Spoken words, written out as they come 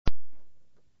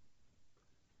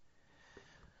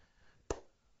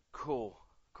Cool.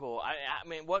 I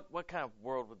mean, what kind of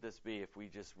world would this be if we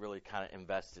just really kind of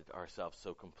invested ourselves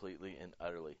so completely and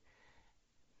utterly?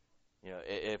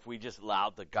 If we just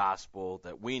allowed the gospel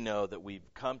that we know, that we've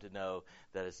come to know,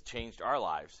 that has changed our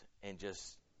lives, and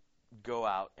just go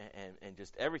out and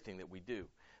just everything that we do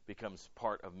becomes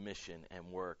part of mission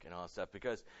and work and all that stuff.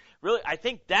 Because really, I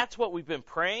think that's what we've been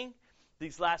praying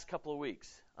these last couple of weeks.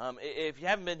 If you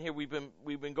haven't been here, we've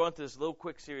been going through this little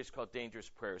quick series called Dangerous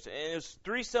Prayers. And it's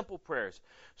 3 simple prayers.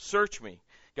 Search me.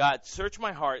 God, search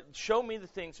my heart. Show me the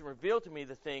things and reveal to me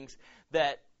the things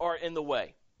that are in the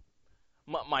way.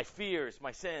 My fears,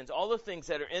 my sins, all the things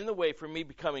that are in the way for me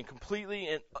becoming completely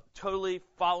and totally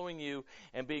following you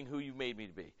and being who you made me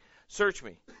to be. Search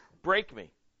me. Break me.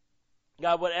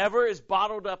 God, whatever is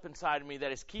bottled up inside of me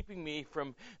that is keeping me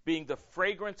from being the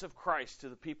fragrance of Christ to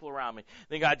the people around me,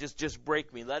 then God, just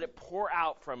break me. Let it pour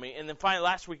out from me. And then finally,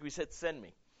 last week we said, send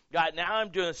me. God, now I'm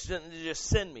doing just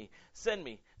send me. Send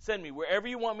me. Send me. Wherever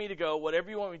you want me to go,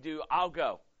 whatever you want me to do, I'll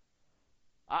go.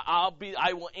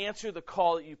 I will answer the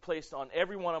call that you placed on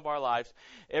every one of our lives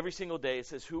every single day. It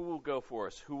says, who will go for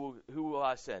us? Who will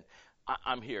I send?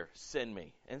 I'm here. Send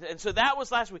me. And so that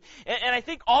was last week. And I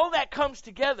think all that comes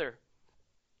together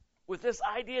with this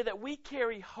idea that we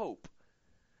carry hope.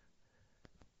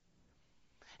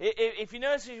 If you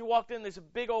notice as you walked in, there's a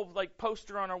big old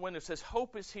poster on our window that says,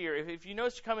 hope is here. If you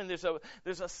notice you come in,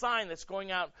 there's a sign that's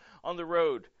going out on the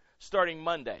road starting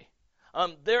Monday.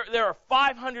 There are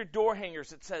 500 door hangers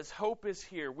that says hope is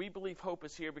here. We believe hope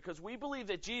is here because we believe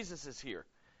that Jesus is here.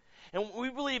 And we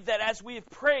believe that as we have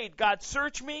prayed, God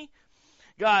search me,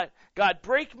 God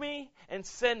break me, and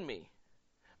send me.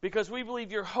 Because we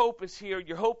believe your hope is here,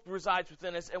 your hope resides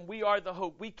within us, and we are the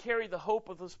hope. We carry the hope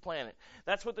of this planet.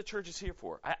 That's what the church is here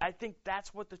for. I think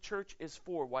that's what the church is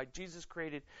for. Why Jesus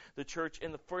created the church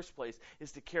in the first place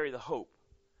is to carry the hope.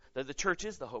 That the church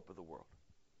is the hope of the world.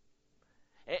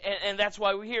 And that's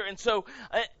why we're here. And so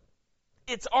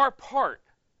it's our part.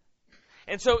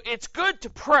 And so it's good to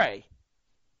pray.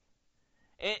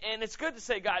 And it's good to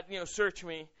say, God, search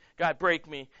me. God, break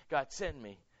me. God, send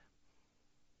me.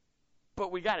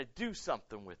 But we got to do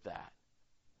something with that.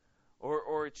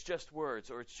 Or it's just words.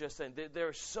 Or it's just saying. There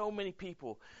are so many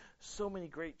people, so many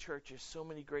great churches, so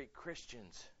many great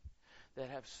Christians that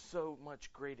have so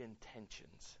much great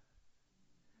intentions.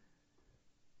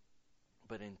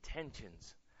 But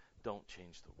intentions don't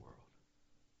change the world.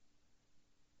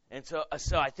 And so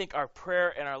I think our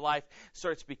prayer and our life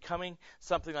starts becoming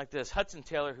something like this. Hudson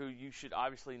Taylor, who you should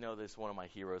obviously know, this one of my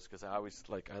heroes because I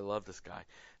love this guy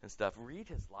and stuff. Read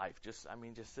his life. Just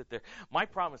sit there. My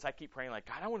problem is I keep praying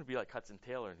God, I want to be like Hudson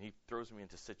Taylor, and he throws me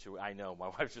into situations. I know my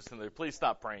wife's just in there. Please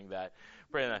stop praying that,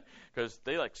 because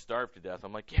they starve to death.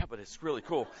 I'm like, yeah, but it's really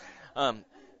cool.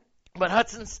 But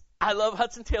I love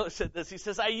Hudson Taylor said this. He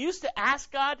says, I used to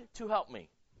ask God to help me.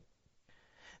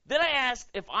 Then I asked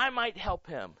if I might help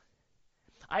him.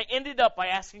 I ended up by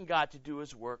asking God to do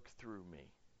his work through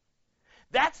me.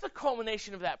 That's the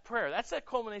culmination of that prayer. That's that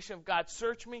culmination of God,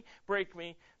 search me, break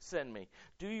me, send me.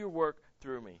 Do your work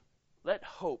through me. Let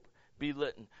hope be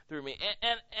lit through me.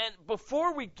 And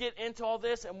before we get into all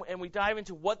this and we dive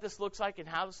into what this looks like and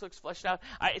how this looks fleshed out,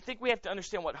 I think we have to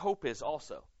understand what hope is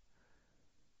also.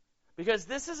 Because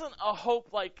this isn't a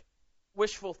hope like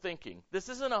wishful thinking. This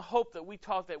isn't a hope that we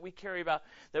talk, that we carry about,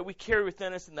 that we carry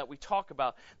within us and that we talk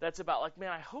about. That's about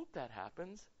man, I hope that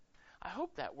happens. I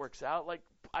hope that works out.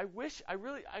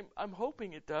 I'm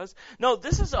hoping it does. No,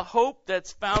 this is a hope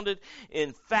that's founded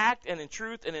in fact and in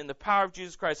truth and in the power of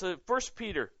Jesus Christ. So 1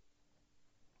 Peter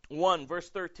 1, verse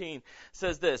 13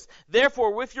 says this,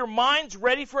 therefore, with your minds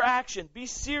ready for action, be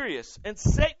serious and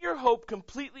set your hope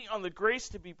completely on the grace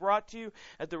to be brought to you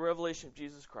at the revelation of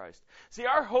Jesus Christ. See,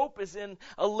 our hope is in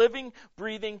a living,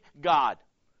 breathing God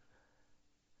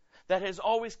that has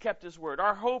always kept his word.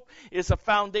 Our hope is a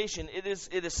foundation. It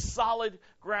is solid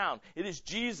ground. It is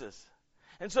Jesus.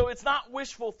 And so it's not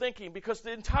wishful thinking, because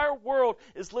the entire world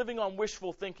is living on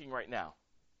wishful thinking right now.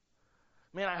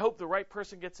 Man, I hope the right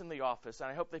person gets in the office,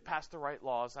 and I hope they pass the right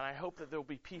laws, and I hope that there will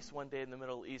be peace one day in the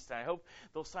Middle East, and I hope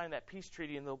they'll sign that peace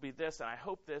treaty, and there'll be this, and I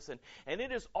hope this, and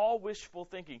it is all wishful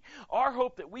thinking. Our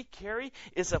hope that we carry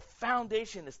is a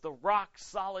foundation, it's the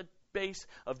rock-solid base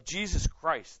of Jesus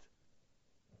Christ,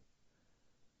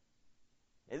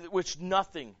 which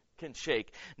nothing can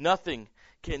shake, nothing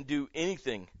can do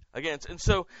anything against. And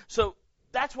so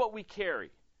that's what we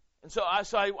carry. And so I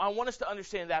want us to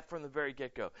understand that from the very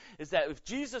get-go, is that if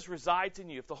Jesus resides in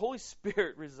you, if the Holy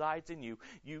Spirit resides in you,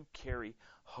 you carry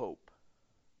hope.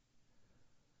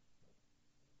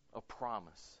 A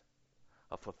promise.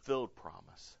 A fulfilled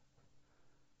promise.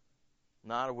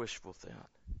 Not a wishful thought.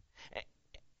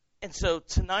 And so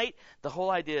tonight, the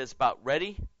whole idea is about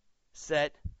ready,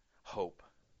 set, hope.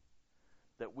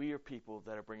 That we are people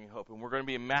that are bringing hope. And we're going to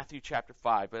be in Matthew chapter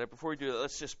 5. But before we do that,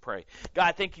 let's just pray.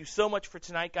 God, thank you so much for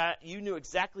tonight. God, you knew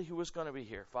exactly who was going to be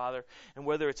here, Father. And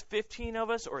whether it's 15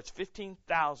 of us or it's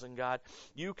 15,000, God,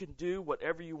 you can do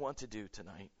whatever you want to do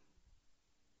tonight.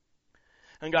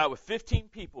 And God, with 15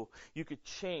 people, you could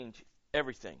change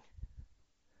everything.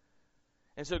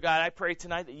 And so, God, I pray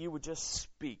tonight that you would just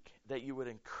speak, that you would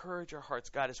encourage our hearts,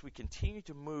 God, as we continue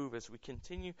to move, as we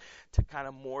continue to kind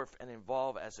of morph and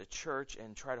evolve as a church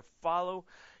and try to follow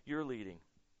your leading.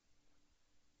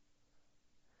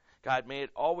 God, may it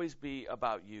always be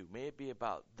about you. May it be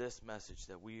about this message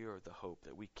that we are the hope,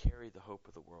 that we carry the hope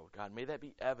of the world. God, may that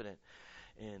be evident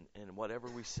in whatever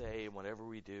we say and whatever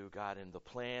we do, God, in the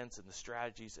plans and the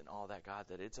strategies and all that, God,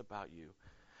 that it's about you.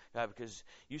 God, because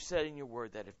you said in your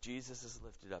word that if Jesus is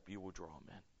lifted up, you will draw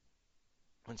men.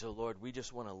 And so, Lord, we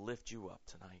just want to lift you up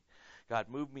tonight. God,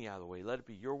 move me out of the way. Let it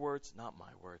be your words, not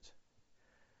my words.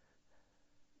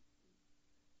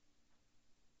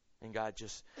 And God,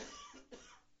 just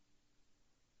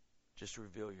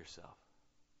reveal yourself.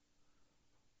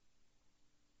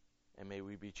 And may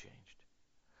we be changed.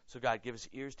 So, God, give us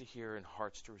ears to hear and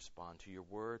hearts to respond to your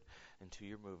word and to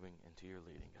your moving and to your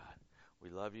leading, God. We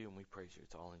love you and we praise you.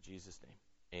 It's all in Jesus'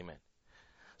 name. Amen.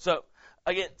 So,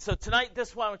 again, tonight, this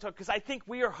is why I want to talk, because I think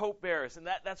we are hope bearers, and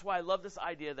that's why I love this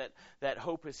idea that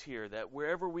hope is here, that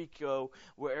wherever we go,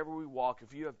 wherever we walk,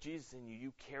 if you have Jesus in you,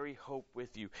 you carry hope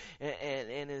with you.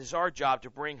 And it is our job to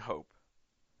bring hope.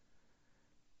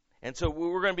 And so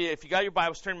we're going to be, if you got your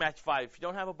Bibles, turn to Matthew 5. If you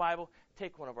don't have a Bible,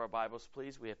 take one of our Bibles,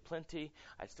 please. We have plenty.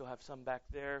 I still have some back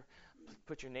there.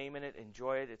 Put your name in it.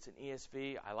 Enjoy it. It's an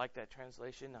ESV. I like that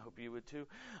translation. I hope you would too.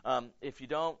 If you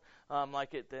don't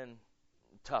like it, then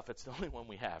tough. It's the only one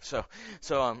we have. So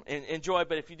enjoy.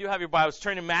 But if you do have your Bibles,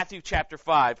 turn to Matthew chapter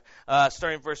 5,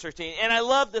 starting in verse 13. And I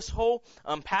love this whole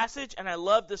passage, and I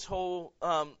love this whole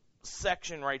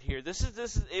section right here. This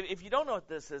is if you don't know what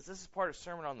this is part of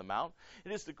Sermon on the Mount.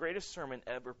 It is the greatest sermon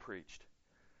ever preached.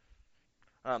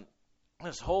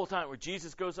 This whole time where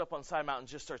Jesus goes up on the side of the mountain and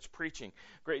just starts preaching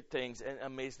great things and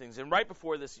amazing things. And right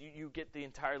before this, you get the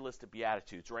entire list of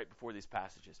Beatitudes right before these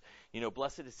passages. You know,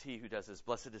 blessed is he who does this,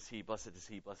 blessed is he, blessed is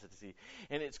he, blessed is he.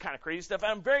 And it's kind of crazy stuff.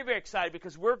 And I'm very, very excited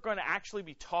because we're going to actually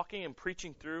be talking and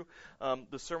preaching through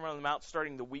the Sermon on the Mount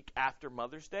starting the week after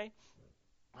Mother's Day.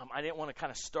 I didn't want to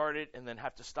kind of start it and then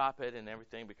have to stop it and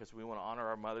everything because we want to honor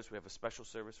our mothers. We have a special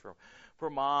service for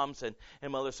moms and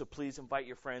mothers, so please invite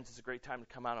your friends. It's a great time to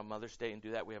come out on Mother's Day and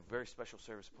do that. We have a very special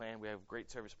service plan. We have a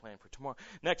great service plan for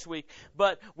next week.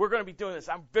 But we're going to be doing this.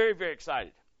 I'm very, very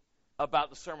excited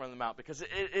about the Sermon on the Mount because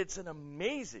it's an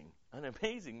amazing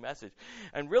message.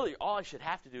 And really, all I should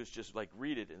have to do is just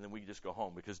read it and then we can just go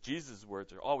home because Jesus'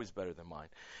 words are always better than mine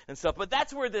and stuff. But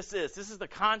that's where this is. This is the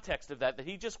context of that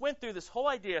he just went through this whole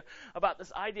idea about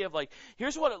this idea of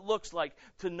here's what it looks like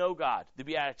to know God, the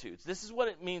Beatitudes. This is what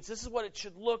it means. This is what it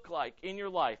should look like in your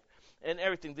life and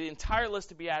everything. The entire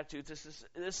list of Beatitudes.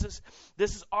 This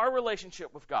is our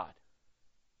relationship with God.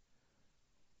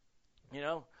 You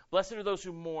know, blessed are those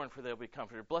who mourn, for they'll be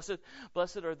comforted. Blessed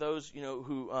are those,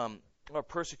 who are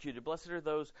persecuted. Blessed are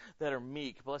those that are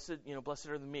meek. Blessed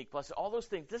are the meek. Blessed, all those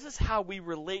things. This is how we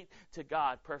relate to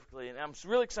God perfectly. And I'm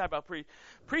really excited about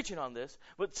preaching on this.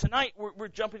 But tonight we're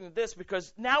jumping into this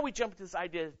because now we jump into this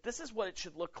idea that this is what it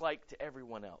should look like to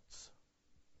everyone else.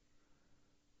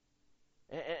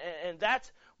 And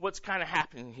that's what's kind of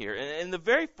happening here. And the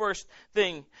very first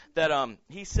thing that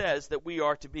he says that we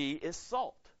are to be is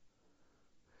salt.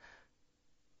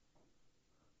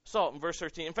 Salt in verse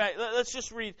 13. In fact, let's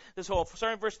just read this whole,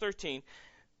 starting in verse 13.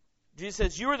 Jesus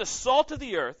says, "You are the salt of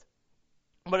the earth,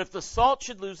 but if the salt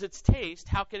should lose its taste,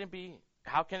 how can it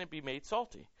be made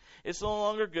salty? It's no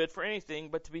longer good for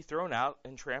anything but to be thrown out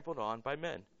and trampled on by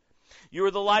men. You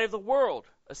are the light of the world.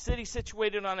 A city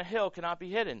situated on a hill cannot be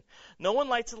hidden. No one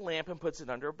lights a lamp and puts it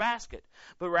under a basket,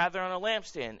 but rather on a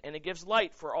lampstand, and it gives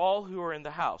light for all who are in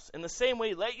the house. In the same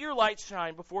way, let your light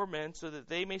shine before men so that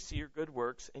they may see your good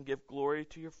works and give glory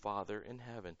to your Father in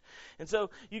heaven." And so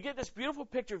you get this beautiful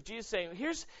picture of Jesus saying,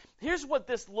 here's what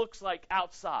this looks like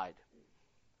outside.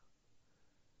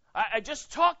 I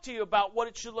just talked to you about what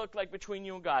it should look like between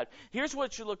you and God. Here's what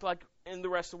it should look like in the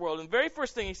rest of the world. And the very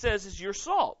first thing he says is you're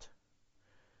salt.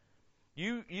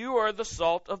 You are the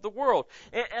salt of the world.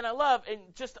 And I love,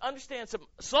 and just understand,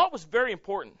 salt was very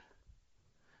important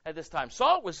at this time.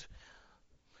 Salt was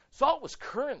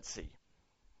currency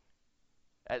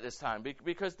at this time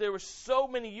because there were so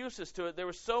many uses to it. There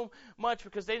was so much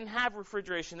because they didn't have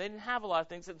refrigeration. They didn't have a lot of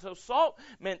things. And so salt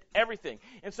meant everything.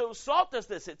 And so salt does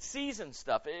this. It seasons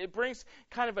stuff. It brings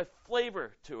kind of a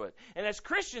flavor to it. And as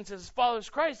Christians, as followers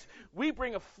of Christ, we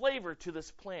bring a flavor to this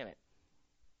planet.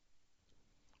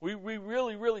 We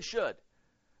really, really should.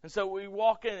 And so we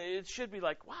walk in, it should be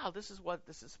like, wow, this is what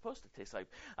this is supposed to taste like.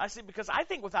 I see, because I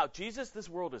think without Jesus, this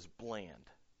world is bland.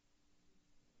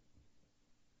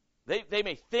 They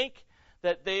may think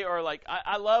that they are like,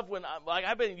 I love when,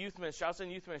 I've been in youth ministry, I was in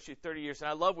youth ministry 30 years, and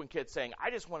I love when kids saying, I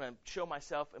just want to show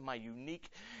myself and my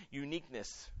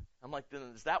uniqueness. I'm like, then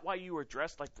is that why you were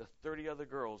dressed like the 30 other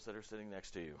girls that are sitting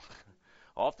next to you?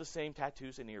 All with the same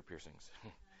tattoos and ear piercings.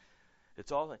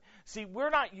 It's all, see, we're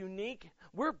not unique.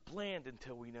 We're bland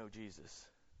until we know Jesus.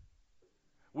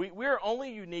 We're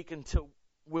only unique until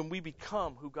when we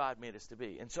become who God made us to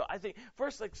be. And so I think,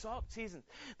 first, like salt seasons.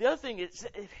 The other thing is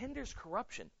it hinders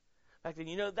corruption. Back then,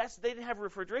 they didn't have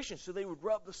refrigeration, so they would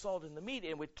rub the salt in the meat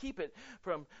and would keep it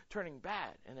from turning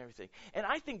bad and everything. And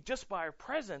I think just by our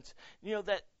presence,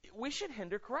 that we should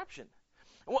hinder corruption.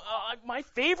 Well, my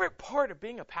favorite part of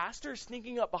being a pastor is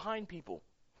sneaking up behind people.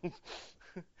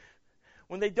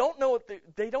 When they don't know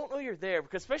they don't know you're there,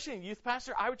 because especially in youth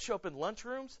pastor, I would show up in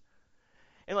lunchrooms.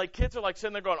 And like kids are like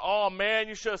sitting there going, oh man,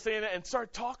 you should have seen it, and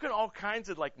start talking all kinds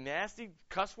of like nasty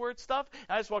cuss word stuff.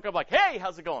 And I just walk up like, hey,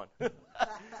 how's it going?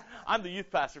 I'm the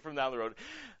youth pastor from down the road.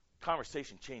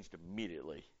 Conversation changed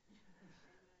immediately.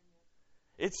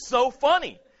 It's so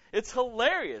funny. It's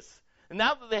hilarious. And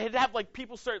now that they have like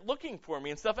people start looking for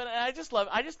me and stuff, and I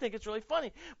just think it's really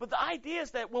funny. But the idea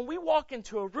is that when we walk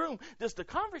into a room, does the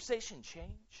conversation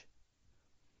change?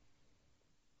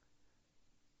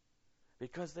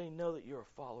 Because they know that you're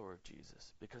a follower of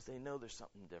Jesus. Because they know there's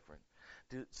something different.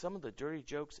 Do some of the dirty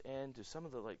jokes end? Do some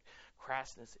of the like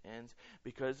crassness ends?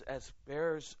 Because as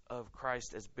bearers of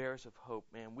Christ, as bearers of hope,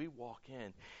 man, we walk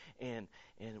in and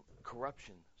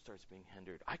corruption starts being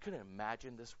hindered. I couldn't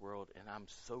imagine this world, and I'm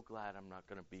so glad I'm not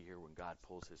going to be here when God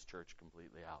pulls his church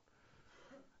completely out.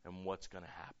 And what's going to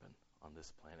happen on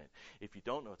this planet. If you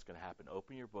don't know what's going to happen,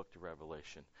 open your book to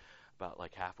Revelation about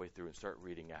like halfway through and start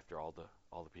reading after all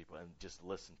the people and just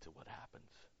listen to what happens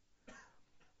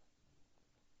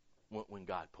when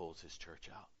God pulls his church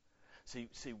out.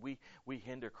 See, we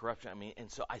hinder corruption. I mean, and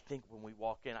so I think when we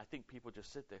walk in, I think people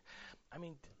just sit there. I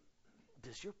mean,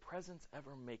 does your presence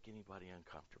ever make anybody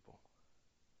uncomfortable?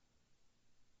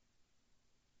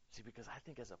 See, because I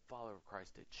think as a follower of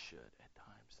Christ, it should at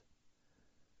times.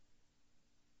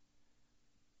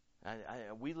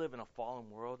 We live in a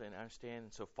fallen world, and I understand,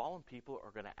 and so fallen people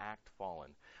are going to act fallen.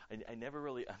 I never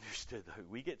really understood that.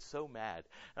 We get so mad,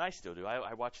 and I still do.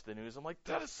 I watch the news. I'm like,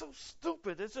 that is so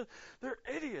stupid. They're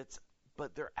idiots.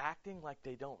 But they're acting like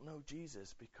they don't know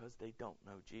Jesus because they don't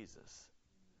know Jesus.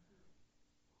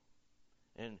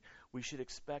 And we should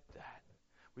expect that.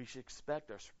 We should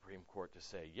expect our Supreme Court to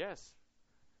say, yes,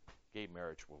 gay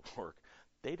marriage will work.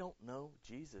 They don't know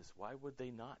Jesus. Why would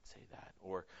they not say that?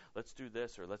 Or let's do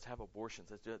this, or let's have abortions.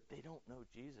 Let's do it. They don't know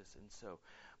Jesus. And so,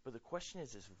 but the question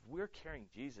is if we're carrying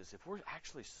Jesus, if we're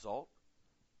actually salt,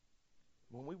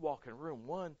 when we walk in a room,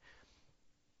 one,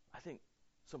 I think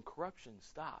some corruption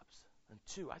stops. And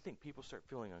two, I think people start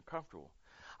feeling uncomfortable.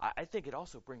 I think it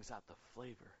also brings out the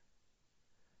flavor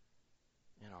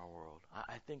in our world.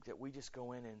 I think that we just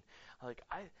go in and like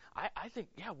I think,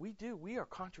 yeah, we do. We are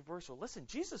controversial. Listen,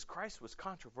 Jesus Christ was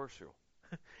controversial.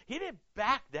 He didn't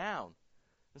back down.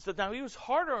 And so now he was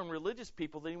harder on religious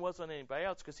people than he was on anybody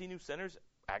else because he knew sinners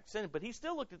act sin. But he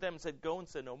still looked at them and said, go and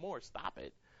sin no more. Stop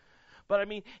it. But I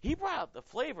mean, he brought out the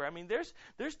flavor. I mean,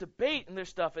 there's debate and there's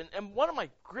stuff. And one of my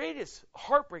greatest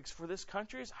heartbreaks for this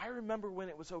country is I remember when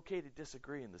it was okay to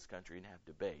disagree in this country and have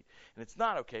debate. And it's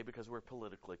not okay because we're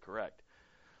politically correct.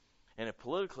 And if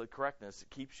politically correctness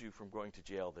keeps you from going to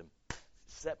jail, then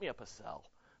set me up a cell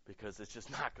because it's just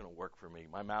not going to work for me.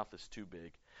 My mouth is too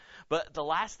big. But the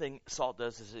last thing salt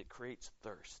does is it creates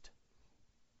thirst.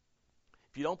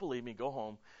 If you don't believe me, go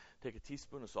home, take a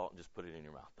teaspoon of salt, and just put it in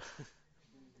your mouth.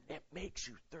 It makes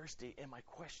you thirsty. And my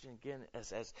question again,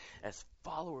 as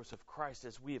followers of Christ,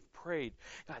 as we have prayed,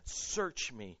 God,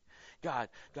 search me. God,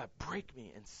 break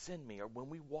me and send me. Or when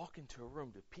we walk into a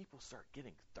room, do people start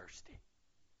getting thirsty?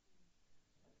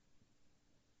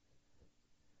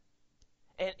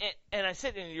 And I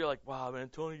sit and you're like, wow, man,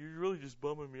 Tony, you're really just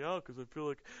bumming me out because I feel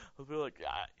like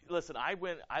listen,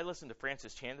 I listened to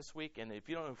Francis Chan this week, and if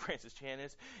you don't know who Francis Chan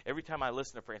is, every time I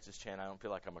listen to Francis Chan, I don't feel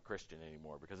like I'm a Christian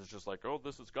anymore because it's just like, oh,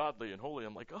 this is godly and holy.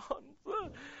 I'm like, oh,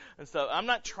 and so I'm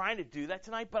not trying to do that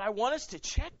tonight, but I want us to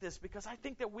check this because I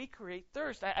think that we create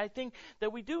thirst. I think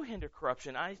that we do hinder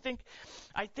corruption. I think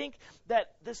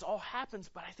that this all happens,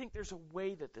 but I think there's a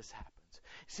way that this happens.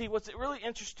 See, what's really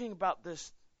interesting about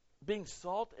this being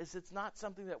salt is it's not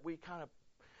something that we kind of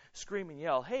scream and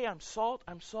yell, hey, I'm salt,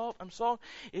 I'm salt, I'm salt.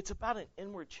 It's about an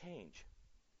inward change.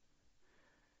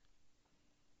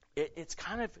 It's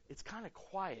kind of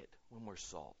quiet when we're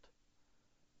salt.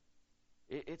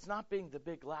 It's not being the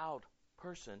big loud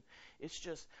person. It's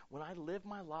just when I live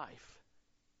my life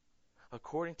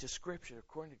according to Scripture,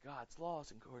 according to God's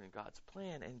laws, and according to God's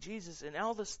plan, and Jesus, and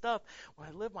all this stuff, when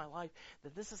I live my life,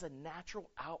 that this is a natural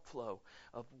outflow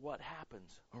of what happens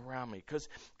around me. Because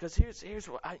here's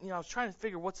what I was trying to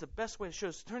figure what's the best way to show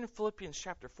this. Turn to Philippians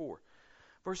chapter 4,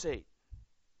 verse 8.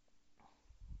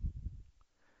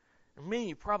 Many of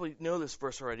you probably know this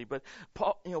verse already, but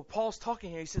Paul's talking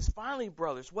here. He says, finally,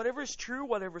 brothers, whatever is true,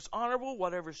 whatever is honorable,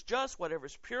 whatever is just, whatever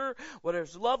is pure, whatever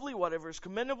is lovely, whatever is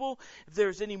commendable, if there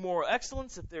is any moral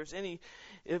excellence, if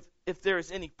there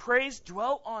is any praise,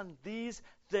 dwell on these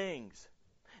things.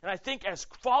 And I think as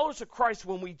followers of Christ,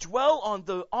 when we dwell on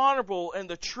the honorable and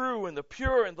the true and the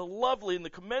pure and the lovely and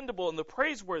the commendable and the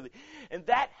praiseworthy, and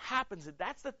that happens, and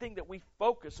that's the thing that we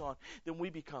focus on, then we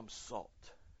become salt.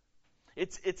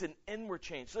 It's an inward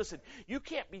change. Listen, you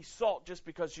can't be salt just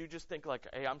because you just think like,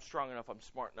 hey, I'm strong enough, I'm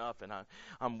smart enough, and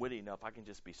I'm witty enough. I can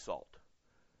just be salt.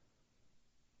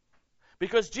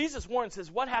 Because Jesus warns,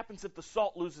 says, what happens if the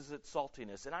salt loses its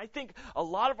saltiness? And I think a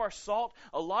lot of our salt,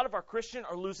 a lot of our Christian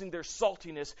are losing their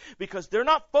saltiness because they're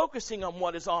not focusing on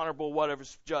what is honorable,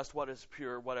 whatever's just, what is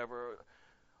pure, whatever,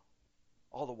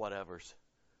 all the whatevers.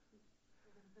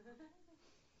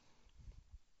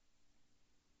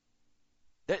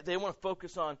 They want to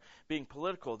focus on being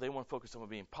political. They want to focus on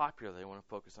being popular. They want to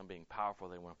focus on being powerful.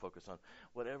 They want to focus on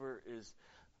whatever is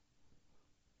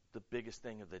the biggest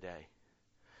thing of the day.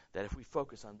 That if we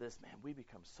focus on this, man, we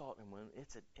become salt. And when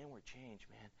it's an inward change,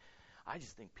 man, I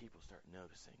just think people start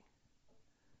noticing.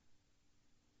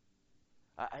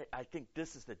 I think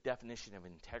this is the definition of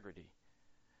integrity.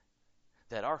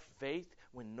 That our faith,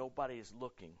 when nobody is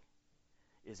looking,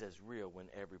 is as real when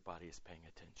everybody is paying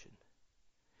attention.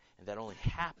 And that only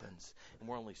happens, and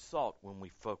we're only salt when we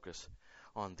focus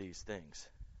on these things.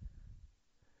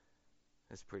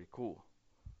 That's pretty cool.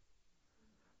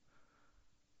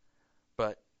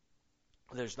 But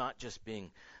there's not just being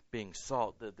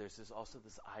salt. There's also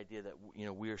this idea that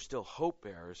we are still hope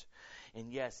bearers.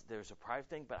 And yes, there's a private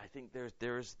thing, but I think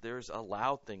there's a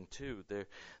loud thing too.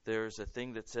 There's a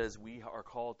thing that says we are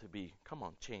called to be. Come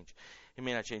on, change. It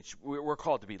may not change. We're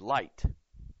called to be light.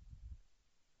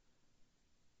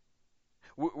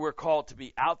 We're called to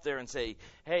be out there and say,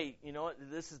 hey, you know what?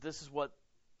 This is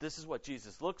what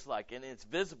Jesus looks like, and it's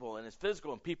visible and it's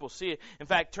physical, and people see it. In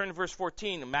fact, turn to verse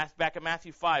 14, back at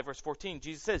Matthew 5, verse 14.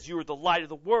 Jesus says, "You are the light of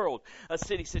the world. A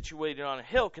city situated on a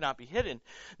hill cannot be hidden.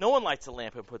 No one lights a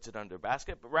lamp and puts it under a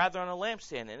basket, but rather on a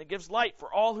lampstand, and it gives light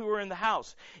for all who are in the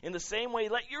house. In the same way,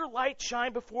 let your light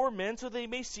shine before men, so they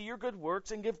may see your good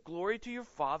works and give glory to your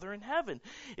Father in heaven."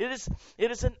 It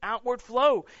is an outward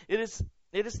flow. It is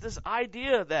this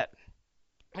idea that,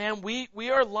 man, we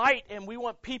are light and we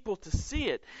want people to see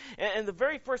it. And the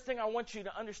very first thing I want you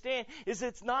to understand is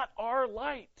it's not our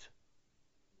light.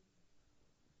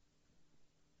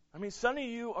 I mean, some of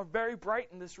you are very bright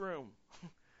in this room,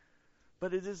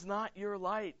 but it is not your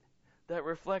light that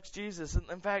reflects Jesus.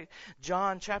 In fact,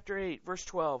 John chapter 8, verse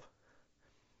 12,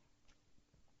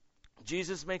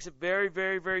 Jesus makes it very,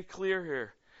 very, very clear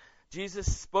here.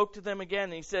 Jesus spoke to them again,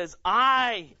 and he says,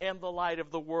 "I am the light of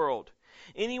the world.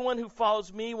 Anyone who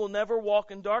follows me will never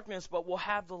walk in darkness, but will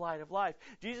have the light of life."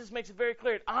 Jesus makes it very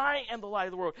clear, I am the light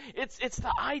of the world. It's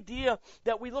the idea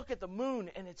that we look at the moon,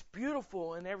 and it's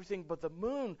beautiful and everything, but the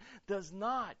moon does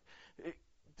not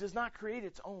create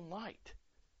its own light.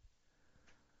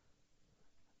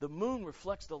 The moon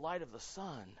reflects the light of the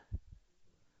sun.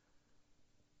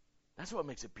 That's what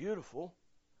makes it beautiful.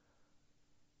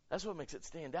 That's what makes it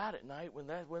stand out at night. When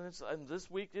it's and this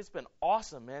week, it's been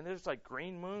awesome, man. There's like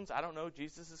green moons. I don't know.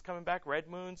 Jesus is coming back. Red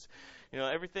moons.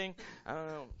 Everything. I don't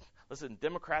know. Listen,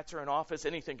 Democrats are in office.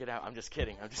 Anything could happen. I'm just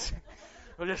kidding. I'm just.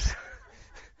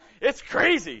 It's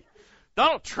crazy.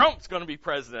 Donald Trump's going to be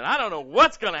president. I don't know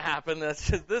what's going to happen. That's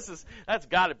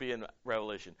got to be in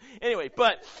Revelation. Anyway,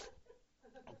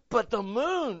 but the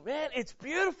moon, man, it's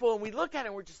beautiful, and we look at it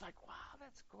and we're just like, wow,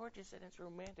 that's gorgeous and it's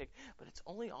romantic. But it's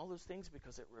only all those things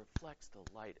because it reflects the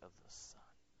light of the sun.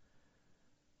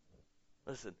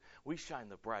 Listen, we shine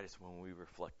the brightest when we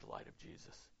reflect the light of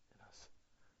Jesus in us.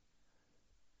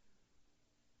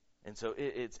 And so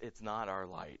it's not our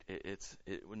light. It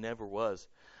never was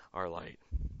our light.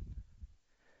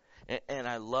 And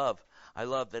I love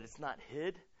that it's not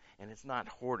hid and it's not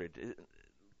hoarded.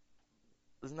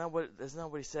 Isn't that what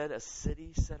he said? A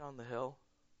city set on the hill.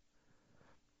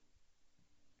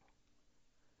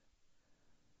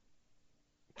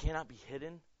 It cannot be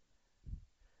hidden.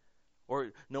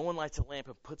 Or no one lights a lamp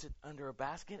and puts it under a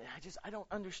basket. And I don't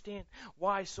understand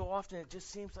why so often it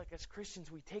just seems like as Christians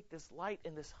we take this light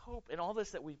and this hope and all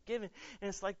this that we've given, and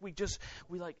it's like I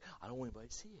don't want anybody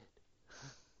to see it.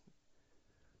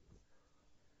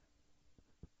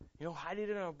 Hide it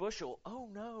in a bushel. Oh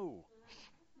no.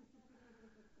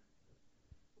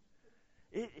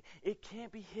 It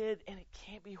can't be hid and it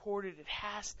can't be hoarded. It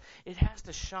has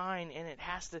to shine and it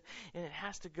has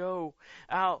to go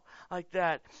out like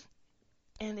that.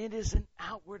 And it is an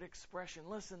outward expression.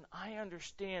 Listen, I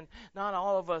understand not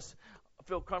all of us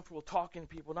feel comfortable talking to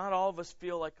people. Not all of us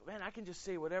feel like, man, I can just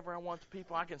say whatever I want to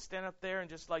people. I can stand up there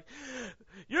and just like,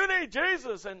 you need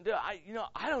Jesus. And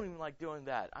I don't even like doing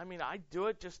that. I mean, I do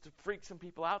it just to freak some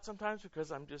people out sometimes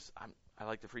because I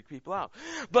like to freak people out.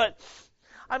 But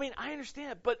I mean, I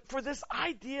understand it. But for this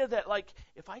idea that like,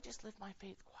 if I just live my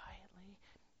faith quietly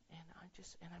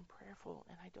and I'm prayerful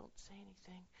and I don't say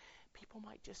anything, people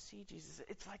might just see Jesus.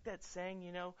 It's like that saying,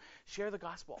 share the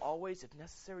gospel always. If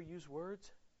necessary, use words.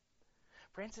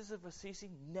 Francis of Assisi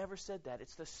never said that.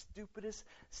 It's the stupidest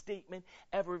statement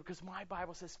ever because my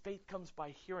Bible says faith comes by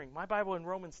hearing. My Bible in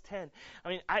Romans 10, I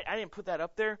mean, I didn't put that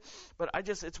up there, but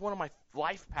it's one of my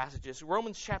life passages.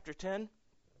 Romans chapter 10.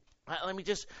 Let me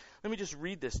just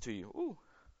read this to you. Ooh,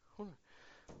 hold on.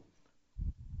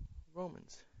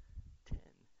 Romans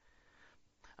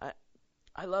 10.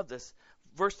 I love this.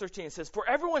 Verse 13, it says, for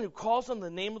everyone who calls on the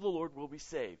name of the Lord will be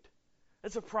saved.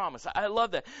 That's a promise. I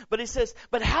love that. But he says,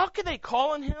 but how can they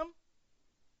call on him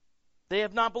they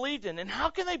have not believed in? And how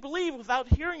can they believe without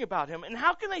hearing about him? And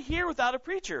how can they hear without a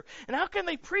preacher? And how can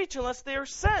they preach unless they are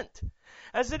sent?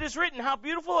 As it is written, how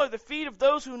beautiful are the feet of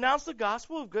those who announce the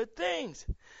gospel of good things.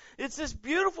 It's this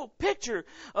beautiful picture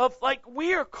of like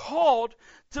we are called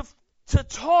to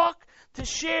talk, to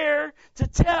share, to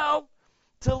tell,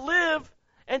 to live,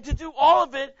 and to do all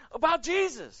of it about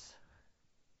Jesus.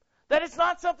 That it's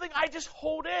not something I just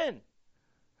hold in.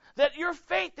 That your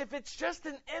faith, if it's just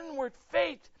an inward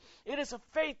faith, it is a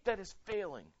faith that is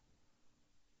failing.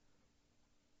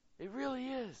 It really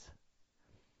is.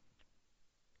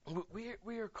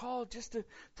 We are called just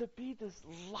to be this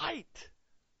light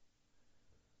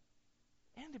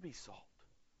and to be salt.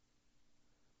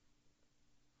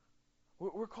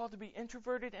 We're called to be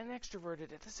introverted and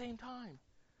extroverted at the same time.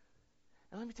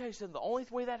 And let me tell you something, the only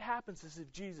way that happens is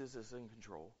if Jesus is in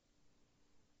control.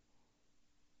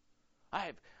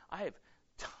 I have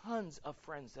tons of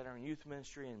friends that are in youth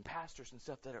ministry and pastors and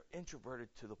stuff that are introverted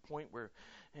to the point where,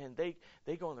 and they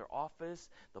go in their office,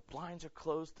 the blinds are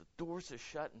closed, the doors are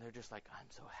shut, and they're just like, I'm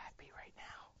so happy right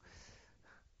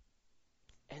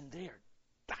now. And they are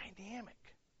dynamic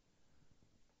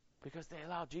because they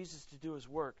allow Jesus to do his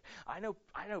work. I know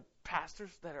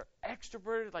pastors that are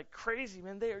extroverted like crazy,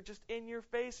 man. They are just in your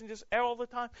face and just all the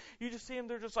time. You just see them,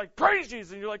 they're just like, praise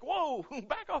Jesus. And you're like, whoa,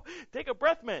 back off. Take a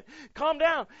breath, man. Calm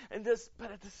down.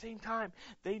 But at the same time,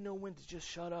 they know when to just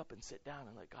shut up and sit down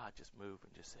and let God just move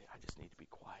and just say, I just need to be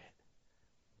quiet.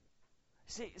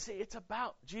 See, it's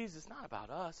about Jesus, not about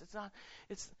us.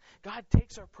 It's God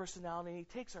takes our personality, he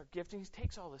takes our giftings, he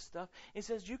takes all this stuff, and he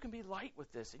says you can be light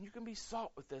with this, and you can be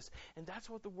salt with this, and that's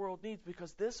what the world needs,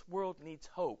 because this world needs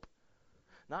hope.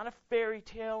 Not a fairy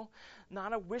tale,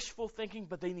 not a wishful thinking,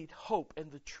 but they need hope, and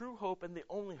the true hope and the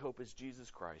only hope is Jesus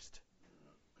Christ.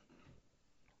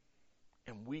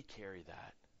 And we carry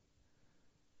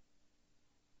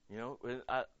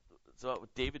that. So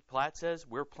what David Platt says,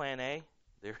 we're plan A.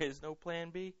 There is no plan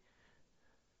B.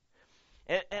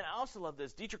 And I also love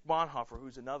this. Dietrich Bonhoeffer,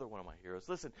 who's another one of my heroes.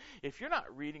 Listen, if you're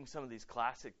not reading some of these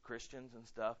classic Christians and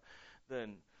stuff,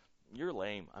 then you're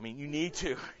lame. I mean, you need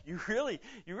to. You really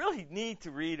need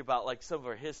to read about like some of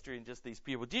our history and just these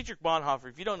people. Dietrich Bonhoeffer,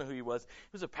 if you don't know who he was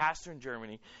a pastor in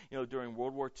Germany. During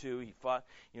World War II, he fought.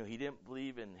 He didn't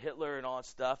believe in Hitler and all that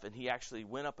stuff, and he actually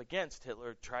went up against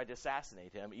Hitler, tried to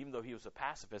assassinate him, even though he was a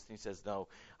pacifist. And he says, "No,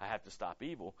 I have to stop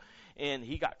evil." And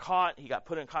he got caught. He got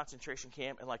put in a concentration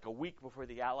camp, and like a week before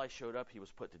the Allies showed up, he was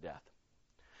put to death.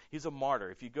 He's a martyr.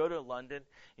 If you go to London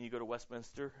and you go to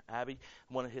Westminster Abbey,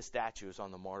 one of his statues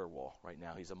on the martyr wall right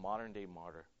now. He's a modern-day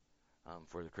martyr.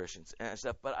 for the Christians and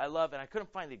stuff. But I love, and I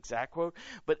couldn't find the exact quote,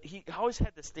 but he always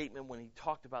had the statement when he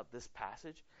talked about this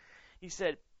passage. He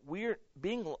said, "We're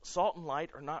being salt and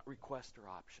light are not requests or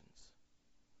options."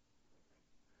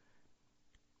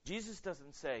 Jesus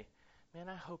doesn't say, "Man,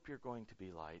 I hope you're going to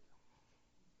be light.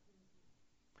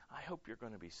 I hope you're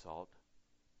going to be salt.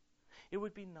 It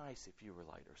would be nice if you were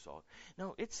light or salt."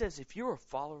 No, it says if you're a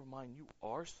follower of mine, you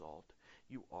are salt,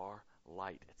 you are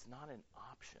light. It's not an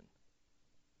option.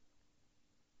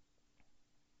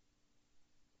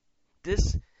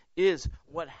 This is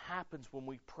what happens when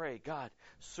we pray. God,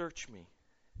 search me,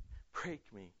 break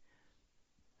me,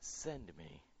 send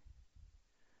me.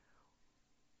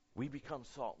 We become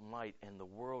salt and light, and the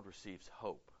world receives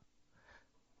hope.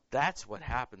 That's what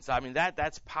happens. I mean,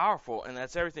 that's powerful, and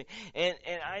that's everything. And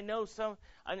I know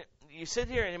you sit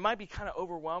here, and it might be kind of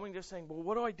overwhelming just saying, well,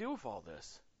 what do I do with all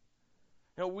this?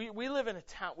 You know, we live in a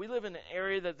town, we live in an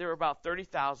area that there are about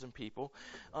 30,000 people.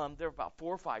 There are about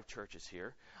 4 or 5 churches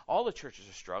here. All the churches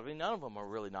are struggling. None of them are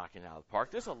really knocking it out of the park.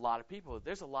 There's a lot of people.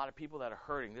 There's a lot of people that are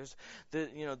hurting.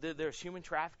 There's human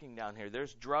trafficking down here.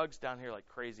 There's drugs down here like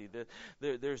crazy.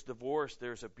 There's divorce.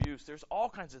 There's abuse. There's all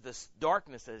kinds of this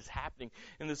darkness that is happening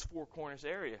in this Four Corners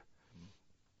area.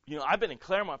 You know, I've been in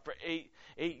Claremont for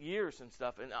eight years and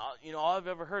stuff, and all I've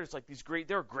ever heard is like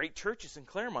there are great churches in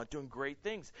Claremont doing great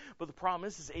things, but the problem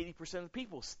is 80% of the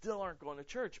people still aren't going to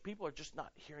church. People are just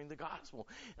not hearing the gospel.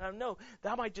 And I know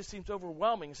that might just seem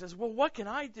overwhelming. It says, well, what can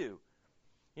I do?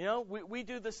 You know, we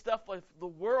do this stuff like the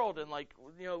world, and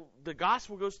the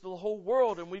gospel goes to the whole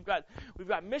world, and we've got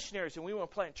missionaries, and we want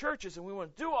to plant churches, and we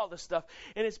want to do all this stuff,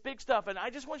 and it's big stuff. And I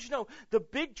just want you to know, the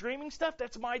big dreaming stuff,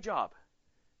 that's my job.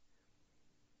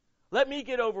 Let me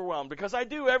get overwhelmed, because I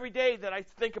do every day that I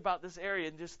think about this area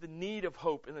and just the need of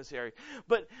hope in this area.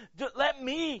 But let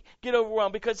me get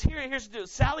overwhelmed, because here's the deal.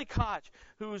 Sally Koch,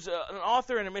 who's an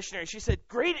author and a missionary, she said,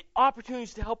 great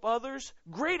opportunities to help others,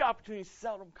 great opportunities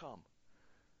seldom come.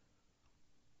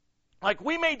 Like,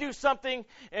 we may do something,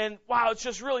 and wow, it's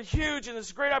just really huge, and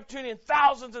it's a great opportunity, and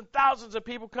thousands of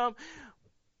people come.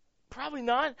 Probably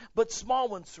not, but small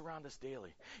ones surround us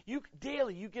daily.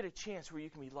 Daily, you get a chance where you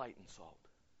can be light and salt.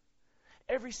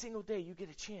 Every single day you get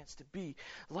a chance to be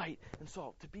light and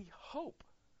salt, to be hope.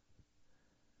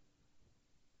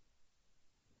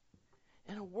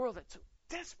 In a world that so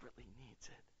desperately needs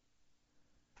it.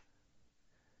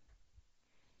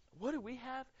 What do we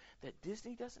have that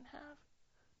Disney doesn't have?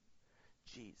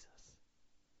 Jesus.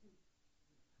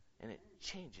 And it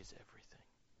changes everything.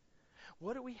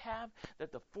 What do we have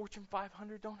that the Fortune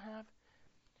 500 don't have?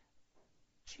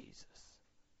 Jesus.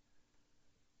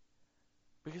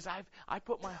 Because I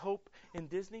put my hope in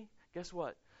Disney, guess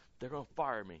what? They're going to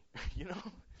fire me.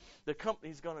 The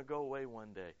company's going to go away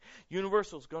one day.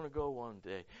 Universal's going to go one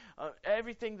day.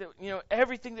 Everything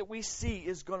that we see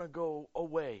is going to go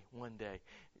away one day.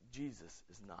 Jesus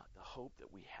is not. The hope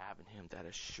that we have in him, that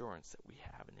assurance that we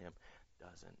have in him,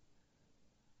 doesn't.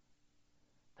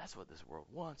 That's what this world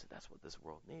wants, and that's what this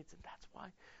world needs, and that's why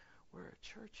we're a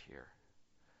church here.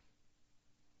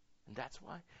 And that's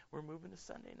why we're moving to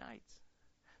Sunday nights.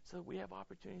 So we have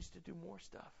opportunities to do more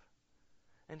stuff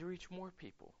and to reach more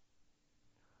people.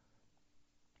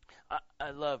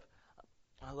 I love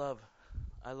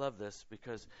this,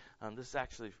 because this is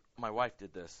actually, my wife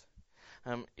did this.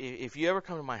 If you ever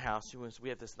come to my house, we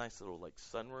have this nice little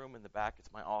sunroom in the back.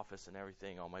 It's my office and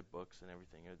everything. All my books and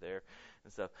everything are there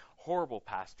and stuff. Horrible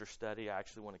pastor study. I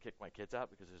actually want to kick my kids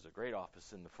out, because there's a great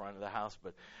office in the front of the house,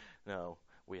 but no,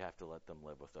 we have to let them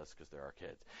live with us because they're our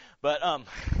kids.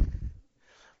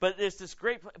 But it's this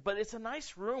but it's a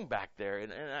nice room back there.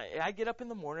 And I get up in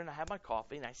the morning, I have my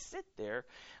coffee, and I sit there.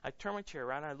 I turn my chair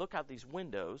around, and I look out these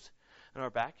windows in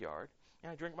our backyard,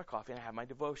 and I drink my coffee, and I have my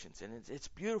devotions. And it's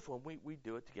beautiful, and we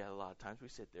do it together a lot of times. We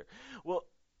sit there. Well,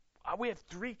 we have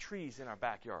 3 trees in our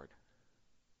backyard.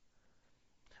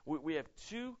 We have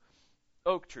 2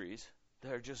 oak trees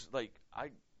that are just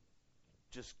I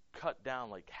just cut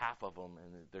down half of them,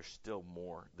 and there's still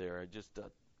more there. Just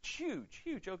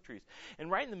huge oak trees. And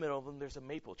right in the middle of them, there's a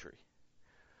maple tree.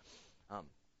 And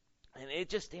it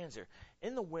just stands there.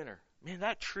 In the winter, man,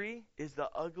 that tree is the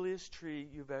ugliest tree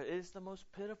you've ever. It is the most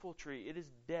pitiful tree. It is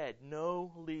dead.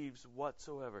 No leaves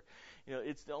whatsoever.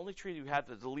 It's the only tree you have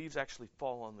that the leaves actually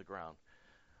fall on the ground.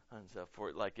 And so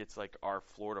it's like our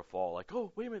Florida fall.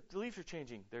 Oh, wait a minute, the leaves are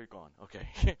changing. They're gone.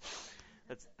 Okay.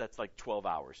 that's 12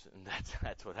 hours. And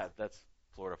that's what happens. That's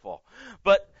Florida fall.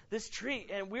 But this tree,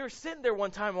 and we were sitting there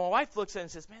one time, and my wife looks at it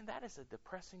and says, man, that is a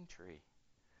depressing tree.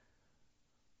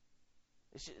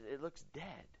 It looks dead,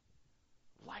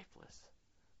 lifeless.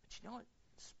 But you know what?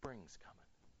 Spring's coming.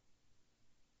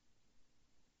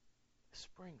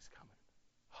 spring's coming.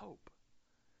 Hope.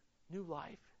 New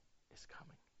life is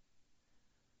coming.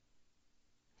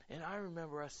 And I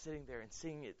remember us sitting there and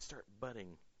seeing it start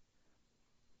budding.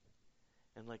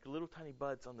 And like little tiny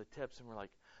buds on the tips, and we're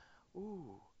like,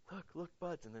 ooh, look,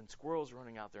 buds. And then squirrels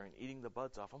running out there and eating the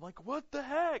buds off. I'm like, what the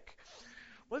heck?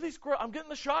 What are these squirrels? I'm getting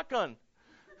the shotgun.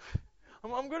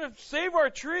 I'm going to save our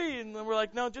tree. And then we're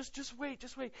like, no, just wait.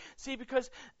 See, because,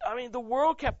 the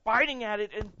world kept biting at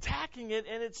it and attacking it,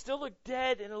 and it still looked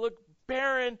dead, and it looked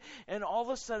barren. And all of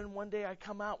a sudden, one morning I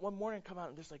come out,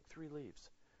 and there's like 3 leaves.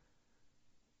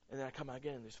 And then I come out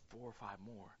again, and there's 4 or 5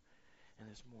 more. And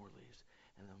there's more leaves,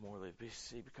 and then more leaves. But you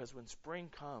see, because when spring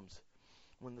comes,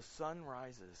 when the sun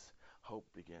rises, hope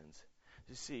begins.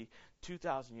 You see,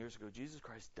 2,000 years ago, Jesus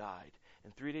Christ died.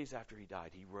 And 3 days after he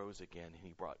died, he rose again, and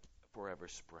he brought forever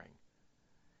spring.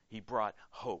 He brought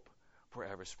hope,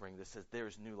 forever spring, that says there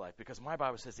is new life. Because my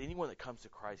Bible says anyone that comes to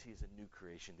Christ, he is a new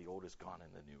creation. The old is gone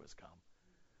and the new has come.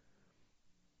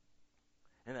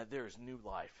 And that there is new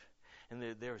life. And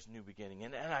there is new beginning.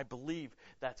 And I believe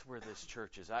that's where this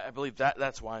church is. I believe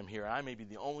that's why I'm here. I may be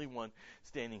the only one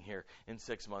standing here in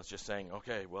 6 months just saying,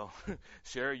 okay, well,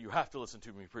 Sherry, you have to listen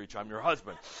to me preach. I'm your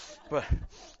husband. But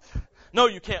no,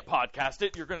 you can't podcast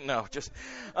it. You're going to, no, just,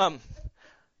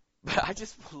 but I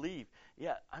just believe,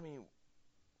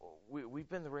 we've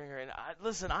been the ringer. And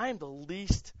I am the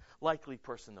least likely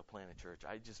person to plant a church.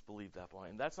 I just believe that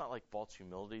point. And that's not like false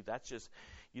humility. That's just,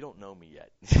 you don't know me yet.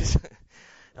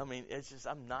 It's just,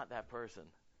 I'm not that person.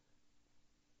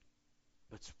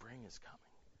 But spring is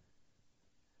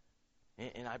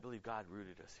coming. And I believe God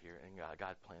rooted us here, and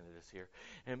God planted us here.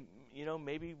 And,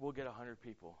 maybe we'll get 100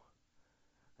 people.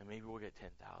 And maybe we'll get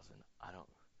 10,000.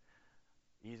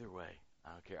 Either way, I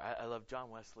don't care. I love John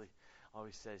Wesley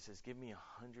always says, give me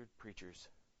 100 preachers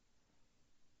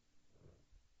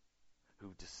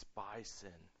who despise sin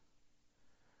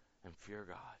and fear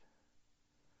God.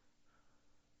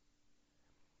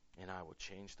 And I will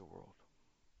change the world.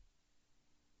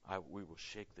 We will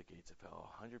shake the gates of hell.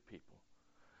 100 people.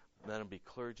 Let them be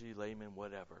clergy, laymen,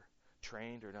 whatever,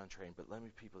 trained or untrained, but let me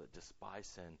be people that despise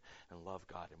sin and love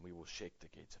God, and we will shake the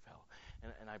gates of hell.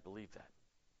 And I believe that.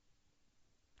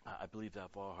 I believe that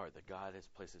with all heart, that God has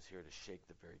placed us here to shake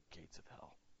the very gates of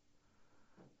hell.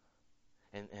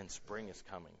 And spring is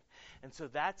coming. And so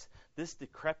that's this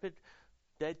decrepit,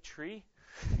 dead tree.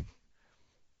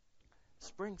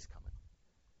 Spring's coming.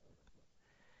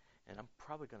 And I'm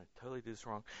probably going to totally do this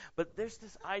wrong. But there's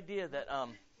this idea that,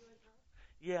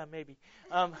 yeah, maybe.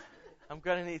 I'm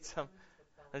going to need some.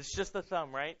 It's just the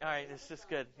thumb, right? All right, it's just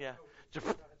good. Yeah.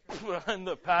 I'm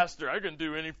the pastor. I can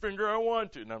do any finger I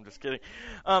want to. No, I'm just kidding.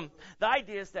 The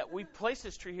idea is that we place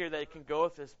this tree here that it can go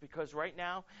with us, because right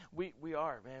now we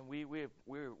are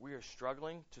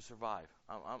struggling to survive.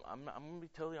 I'm going to be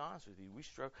totally honest with you. We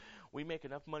struggle. We make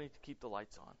enough money to keep the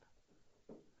lights on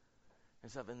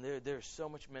and stuff. And there's so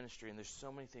much ministry, and there's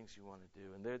so many things you want to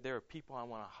do, and there are people I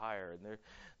want to hire, and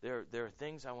there are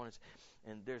things I want to,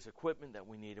 and there's equipment that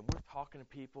we need, and we're talking to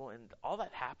people, and all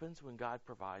that happens when God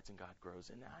provides and God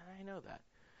grows. And I know that.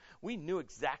 We knew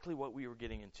exactly what we were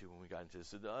getting into when we got into this.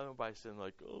 So nobody said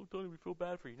like, "Oh, Tony, we feel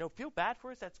bad for you." No, feel bad for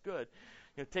us. That's good.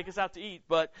 Take us out to eat.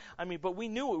 But but we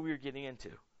knew what we were getting into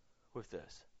with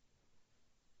this.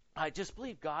 I just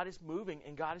believe God is moving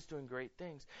and God is doing great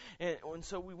things. And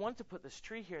so we want to put this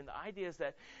tree here. And the idea is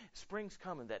that spring's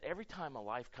coming, that every time a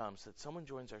life comes, that someone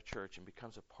joins our church and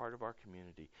becomes a part of our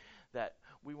community, that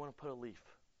we want to put a leaf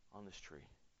on this tree.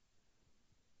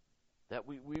 That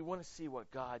we want to see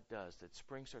what God does, that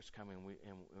spring starts coming and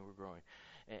we're growing.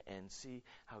 And see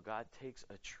how God takes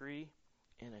a tree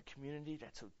in a community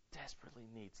that so desperately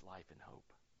needs life and hope.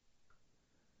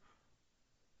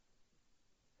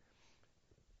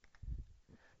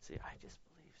 See, I just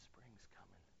believe spring's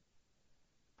coming.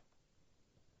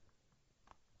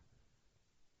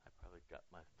 I probably got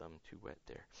my thumb too wet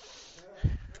there.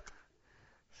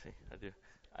 See, I do.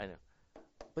 I know.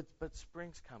 But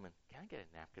spring's coming. Can I get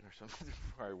a napkin or something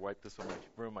before I wipe this on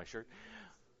ruin my shirt?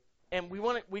 And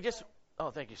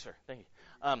oh, thank you, sir. Thank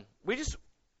you.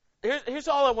 Here's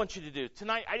all I want you to do.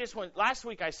 Tonight, last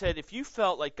week I said, if you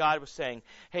felt like God was saying,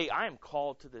 hey, I am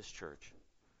called to this church.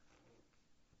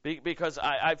 Because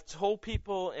I've told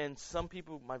people, and some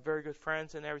people, my very good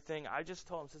friends and everything, I just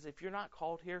told them, if you're not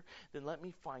called here, then let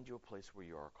me find you a place where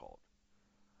you are called.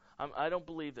 I don't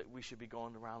believe that we should be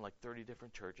going around like 30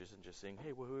 different churches and just saying,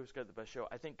 hey, well, who's got the best show?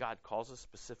 I think God calls us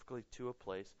specifically to a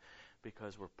place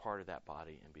because we're part of that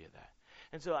body and be of that.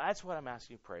 And so that's what I'm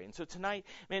asking you to pray. And so tonight,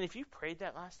 man, if you prayed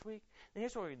that last week, then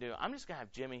here's what we're going to do. I'm just going to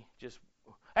have Jimmy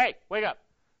hey, wake up.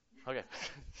 Okay.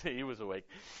 He was awake.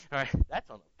 All right. That's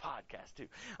on the podcast, too.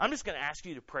 I'm just going to ask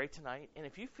you to pray tonight. And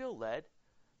if you feel led,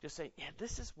 just say, yeah,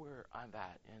 this is where I'm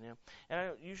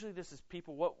at. Usually this is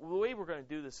people, the way we're going to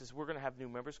do this is we're going to have new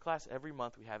members class every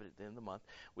month. We have it at the end of the month.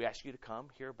 We ask you to come,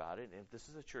 hear about it. And if this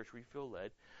is a church where you feel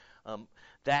led,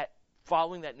 that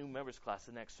following that new members class,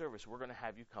 the next service, we're going to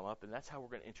have you come up. And that's how we're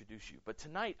going to introduce you. But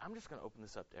tonight, I'm just going to open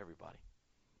this up to everybody.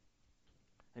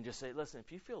 And just say, listen,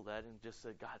 if you feel that, and just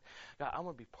say, God, I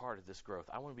want to be part of this growth.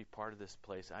 I want to be part of this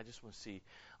place. I just want to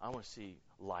see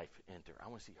life enter. I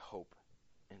want to see hope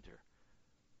enter.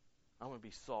 I want to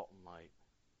be salt and light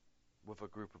with a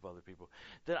group of other people.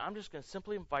 Then I'm just going to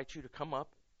simply invite you to come up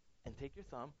and take your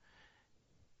thumb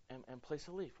and place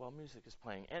a leaf while music is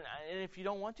playing. And if you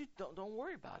don't want to, don't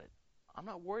worry about it. I'm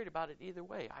not worried about it either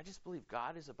way. I just believe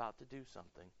God is about to do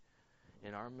something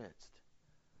in our midst.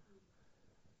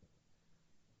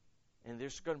 And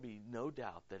there's going to be no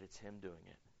doubt that it's Him doing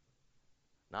it.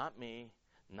 Not me,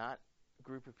 not a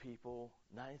group of people,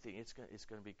 not anything. It's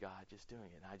going to be God just doing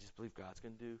it. And I just believe God's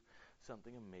going to do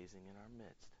something amazing in our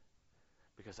midst.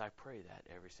 Because I pray that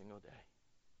every single day.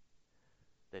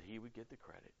 That He would get the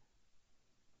credit.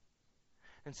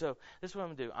 And so, this is what I'm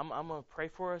going to do. I'm going to pray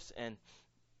for us, and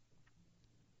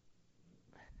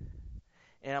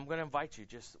I'm going to invite you,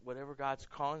 just whatever God's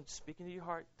calling, speaking to your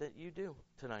heart, that you do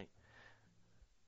tonight.